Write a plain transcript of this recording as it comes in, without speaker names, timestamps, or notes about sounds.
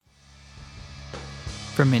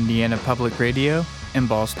From Indiana Public Radio and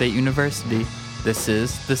Ball State University, this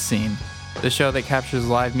is The Scene, the show that captures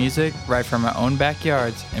live music right from our own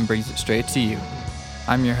backyards and brings it straight to you.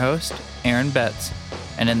 I'm your host, Aaron Betts,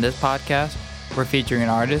 and in this podcast, we're featuring an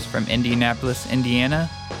artist from Indianapolis, Indiana,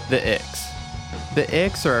 the Icks. The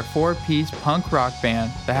Icks are a four-piece punk rock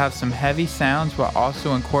band that have some heavy sounds while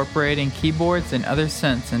also incorporating keyboards and other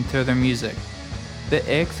synths into their music. The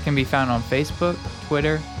Icks can be found on Facebook,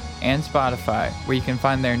 Twitter, and Spotify, where you can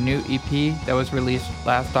find their new EP that was released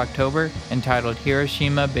last October entitled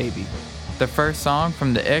Hiroshima Baby. The first song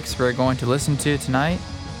from the Icks we're going to listen to tonight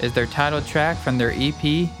is their title track from their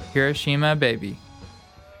EP, Hiroshima Baby.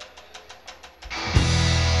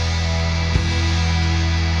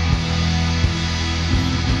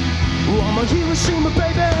 Oh, I'm a Hiroshima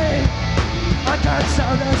baby. I got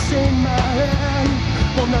sawdust in my hand.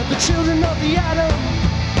 One of the children of the atom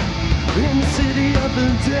in the city of the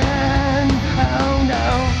dead. Oh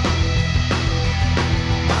no.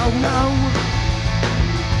 Oh no.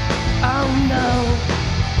 Oh no.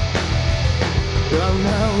 Oh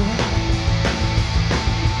no.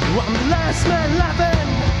 I'm the last man laughing.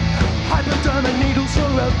 Hypodermic needles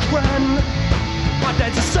for a grand. My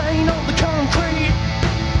dad's a stain on the concrete.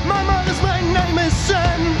 My mother's maiden name is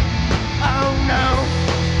Sen. Oh no.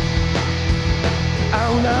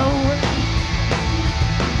 Oh no.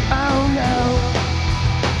 Oh no.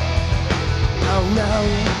 Oh no.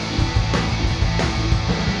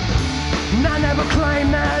 And I never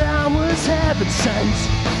claimed that I was heaven sent.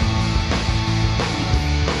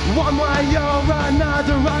 One way or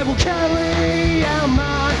another I will carry out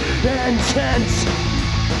my intent.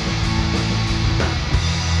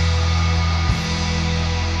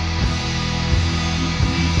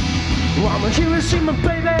 I'm a Hiroshima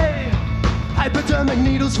baby. Hypodermic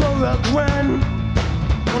needles for a grand.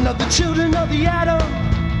 One of the children of the atom.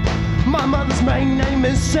 My mother's maiden name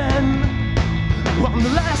is Sen. I'm the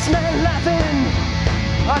last man laughing.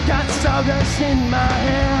 I got stardust in my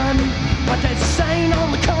hand. My dad's a stain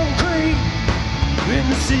on the concrete in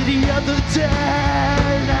the city of the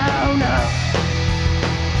dead. Oh no.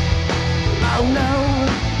 Oh no.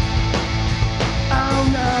 Oh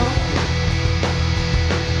no.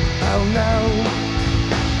 Oh no.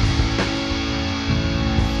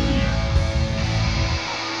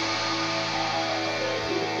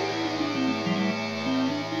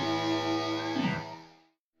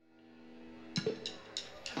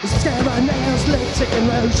 Scan my nails, lipstick and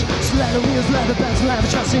rouge. Slather wheels, leather belts,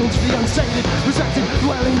 lavish I seem to the unsated. Resurrected,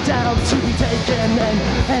 dwelling down to be taken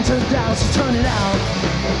and turned out. So turn it out.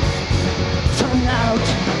 Turn it out.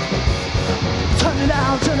 Turn it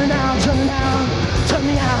out, turn it out, turn it out. Turn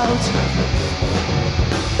me out.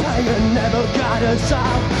 Pain never got us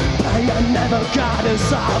out. Pain never got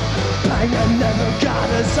us out. Pain never got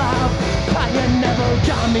us out. Pain never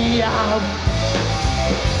got me out.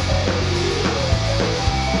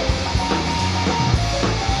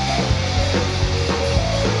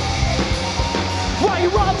 Why you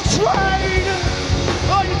rob the train?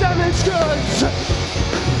 All your damaged goods.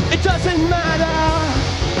 It doesn't matter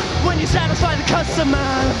when you satisfy the customer.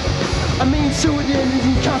 I mean,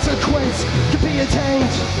 suicidal consequence can be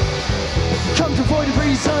attained. Come to avoid a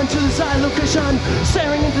reason to the side location,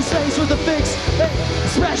 staring into space with a fixed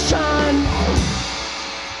expression.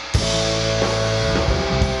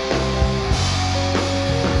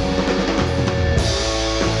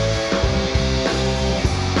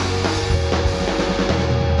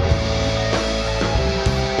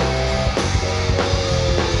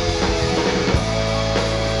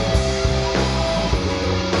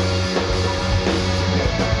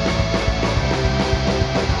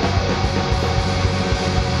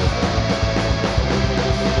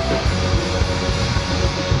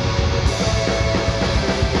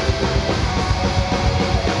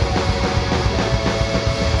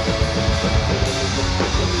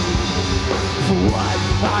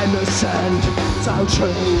 And so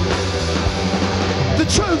true. The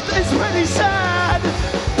truth is really sad.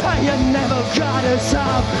 Pain never got us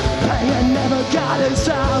up. Pain never got us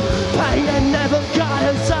up. Pain never got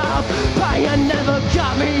us up. Pain never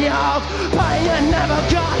got me up. Pain never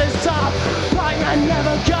got us up. Pain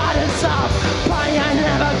never got us up. Pain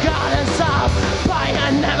never got us up.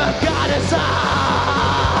 Pain never got us up.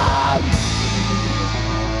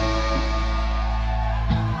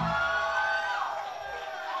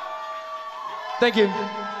 Thank you.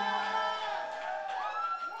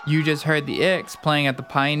 You just heard the Icks playing at the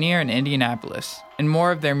Pioneer in Indianapolis, and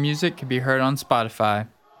more of their music can be heard on Spotify.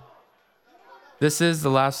 This is the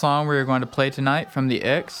last song we are going to play tonight from the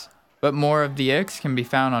Icks, but more of the Icks can be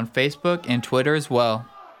found on Facebook and Twitter as well.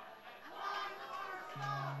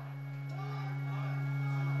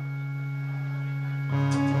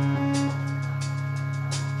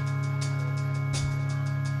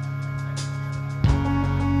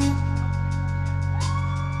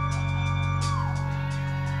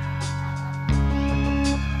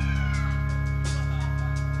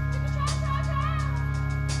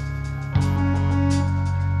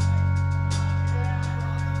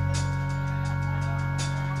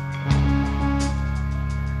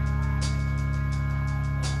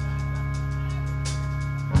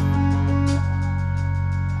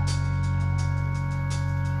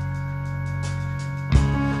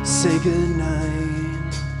 say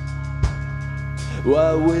goodnight.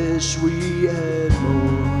 Well, I wish we had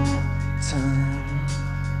more time.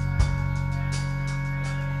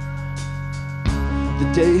 The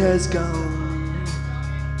day has gone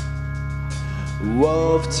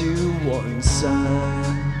off to one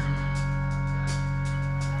side.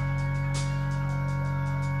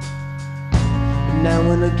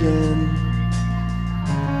 Now and again,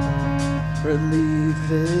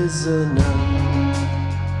 relief is enough.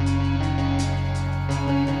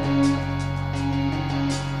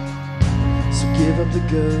 So give up the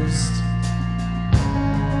ghost.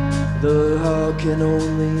 The heart can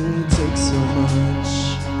only take so much.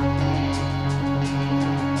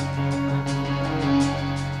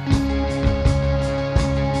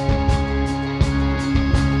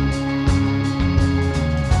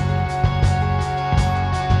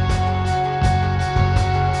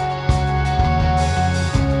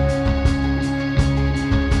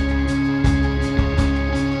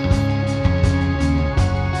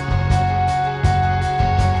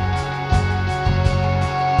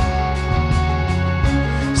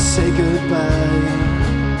 Say goodbye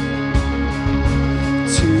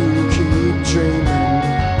to keep dreaming.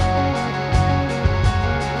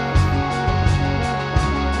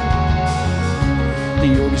 The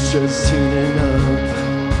orchestra's tuning up.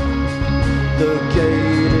 The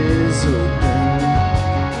gate is open.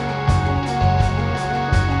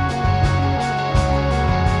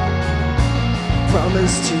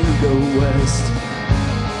 Promise to go west.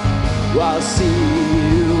 I'll see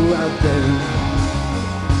you out there.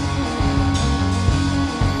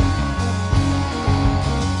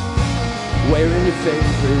 Wearing your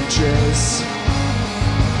favorite dress,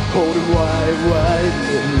 holding white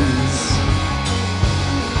lilies.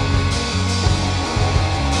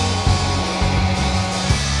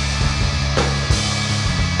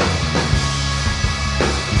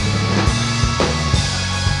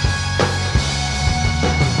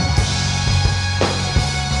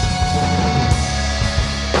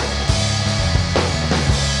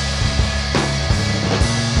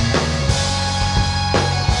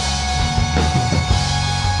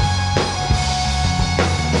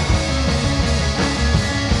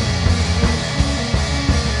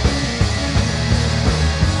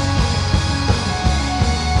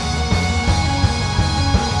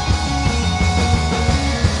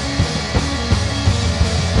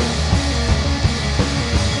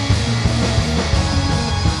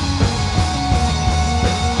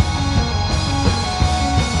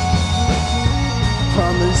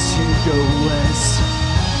 Promise you go west.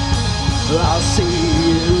 I'll see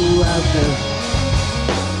you out there.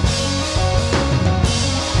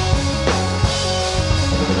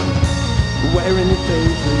 Wearing your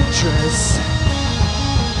favorite dress,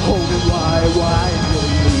 holding white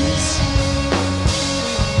lilies.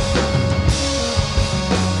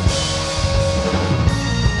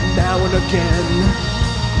 Now and again,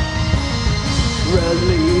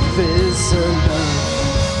 relief is enough.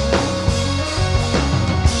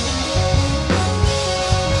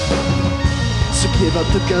 So give up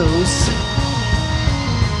the ghost.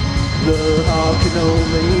 The heart can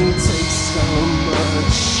only take so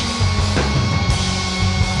much.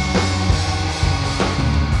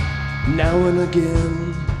 Now and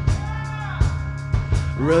again,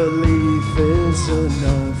 relief is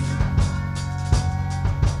enough.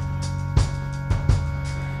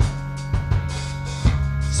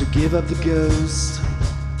 So give up the ghost.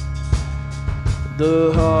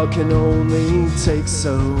 The heart can only take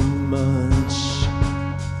so much.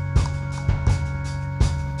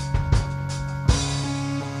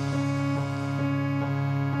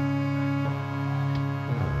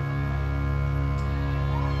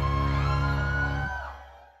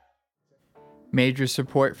 Major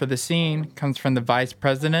support for the scene comes from the Vice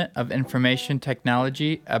President of Information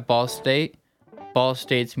Technology at Ball State, Ball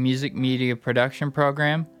State's Music Media Production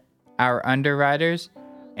Program, our underwriters,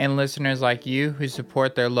 and listeners like you who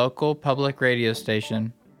support their local public radio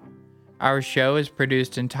station. Our show is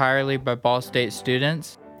produced entirely by Ball State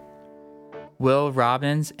students. Will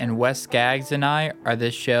Robbins and Wes Skaggs and I are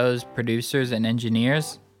this show's producers and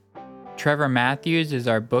engineers. Trevor Matthews is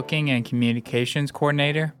our booking and communications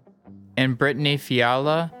coordinator. And Brittany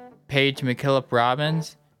Fiala, Paige McKillop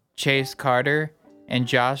Robbins, Chase Carter, and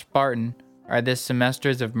Josh Barton are this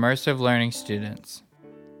semester's immersive learning students.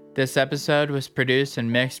 This episode was produced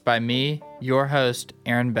and mixed by me, your host,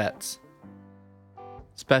 Aaron Betts.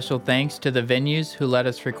 Special thanks to the venues who let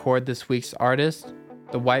us record this week's artists,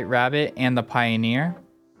 the White Rabbit and the Pioneer.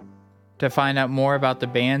 To find out more about the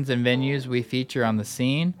bands and venues we feature on the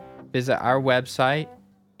scene, visit our website,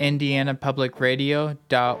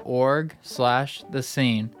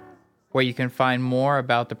 indianapublicradio.org/thescene. where you can find more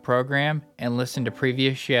about the program and listen to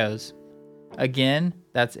previous shows. Again,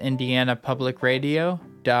 that's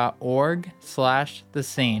indianapublicradio.org/the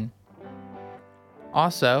scene.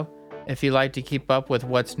 Also, if you'd like to keep up with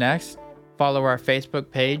what's next, follow our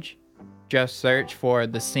Facebook page. Just search for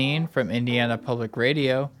The Scene from Indiana Public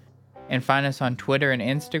Radio, and find us on Twitter and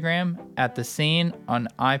Instagram at The Scene on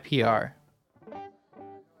IPR.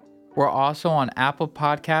 We're also on Apple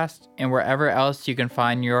Podcasts and wherever else you can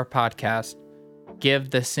find your podcast. Give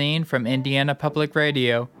The Scene from Indiana Public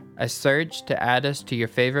Radio a search to add us to your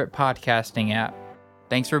favorite podcasting app.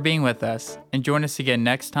 Thanks for being with us, and join us again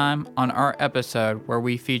next time on our episode where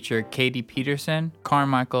we feature Katie Peterson,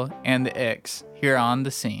 Carmichael, and the Icks here on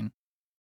The Scene.